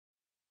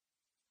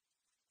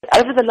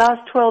over the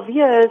last 12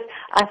 years,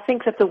 I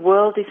think that the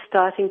world is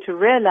starting to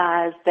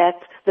realize that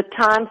the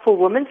time for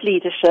women's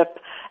leadership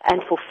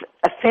and for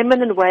a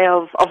feminine way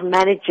of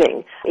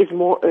managing is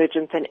more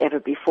urgent than ever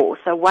before.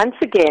 So once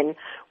again,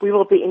 we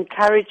will be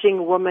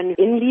encouraging women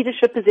in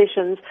leadership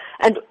positions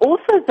and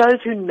also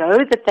those who know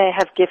that they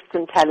have gifts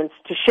and talents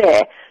to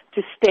share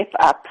to step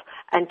up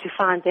and to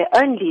find their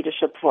own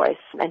leadership voice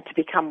and to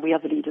become we are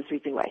the leaders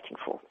we've been waiting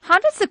for. How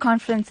does the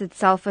conference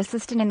itself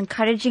assist in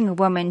encouraging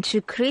women to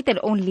create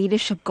their own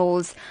leadership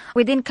goals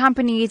within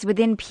companies,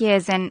 within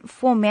peers, and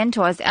for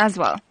mentors as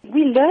well?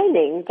 We're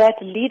learning that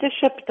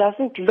leadership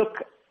doesn't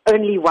look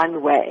only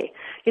one way.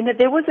 You know,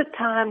 there was a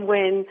time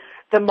when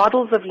the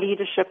models of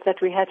leadership that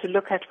we had to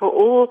look at were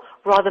all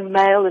rather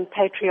male and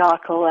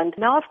patriarchal. And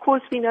now, of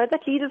course, we know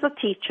that leaders are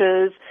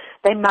teachers,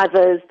 they're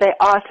mothers, they're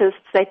artists,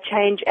 they're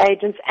change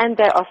agents, and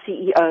they are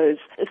CEOs.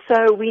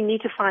 So we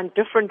need to find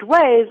different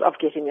ways of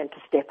getting them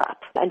to step up.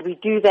 And we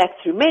do that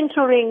through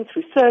mentoring,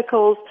 through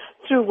circles,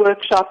 through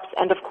workshops,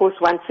 and of course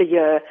once a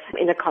year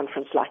in a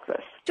conference like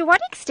this. To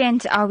what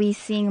extent are we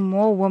seeing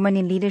more women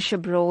in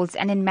leadership roles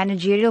and in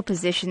managerial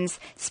positions,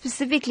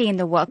 specifically in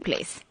the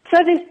workplace? So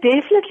there's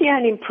definitely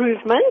an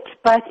improvement,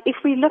 but if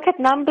we look at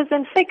numbers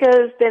and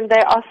figures, then they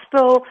are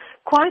still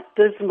quite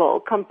dismal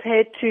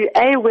compared to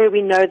A, where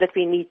we know that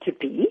we need to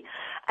be,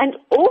 and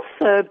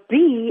also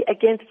B,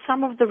 against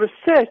some of the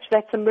research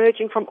that's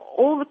emerging from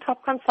all the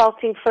top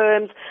consulting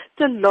firms,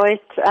 Deloitte,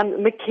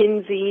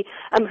 McKinsey,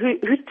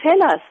 who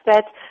tell us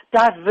that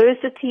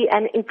diversity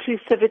and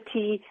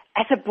inclusivity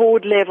at a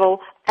board level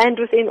and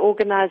within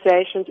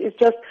organizations is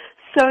just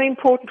so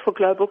important for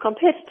global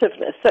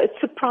competitiveness. So it's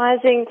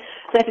surprising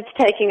that it's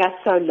taking us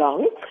so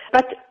long.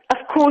 But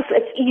of course,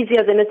 it's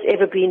easier than it's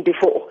ever been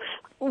before.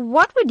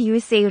 What would you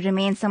say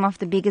remain some of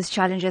the biggest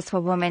challenges for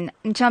women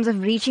in terms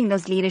of reaching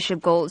those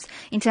leadership goals,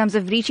 in terms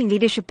of reaching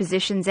leadership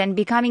positions and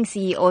becoming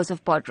CEOs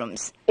of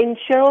boardrooms? In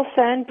Sheryl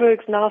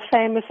Sandberg's now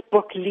famous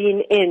book,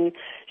 Lean In,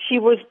 she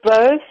was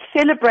both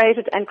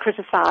celebrated and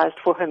criticized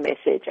for her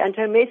message. And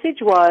her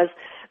message was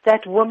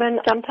that women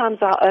sometimes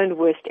are our own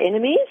worst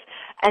enemies,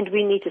 and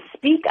we need to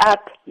speak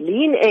up,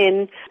 lean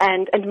in,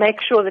 and make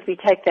sure that we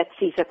take that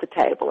seat at the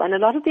table. And a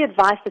lot of the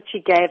advice that she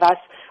gave us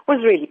was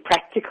really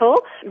practical.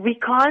 We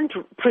can't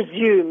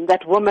presume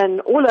that women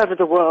all over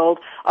the world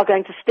are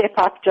going to step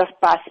up just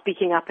by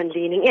speaking up and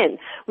leaning in.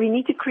 We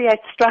need to create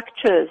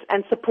structures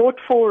and support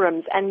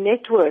forums and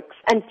networks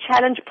and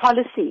challenge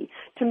policy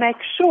to make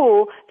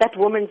sure that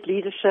women's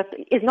leadership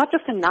is not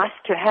just a nice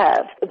to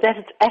have, that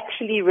it's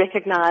actually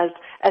recognized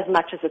as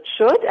much as it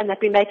should, and that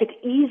we make it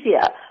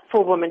easier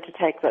for women to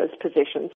take those positions.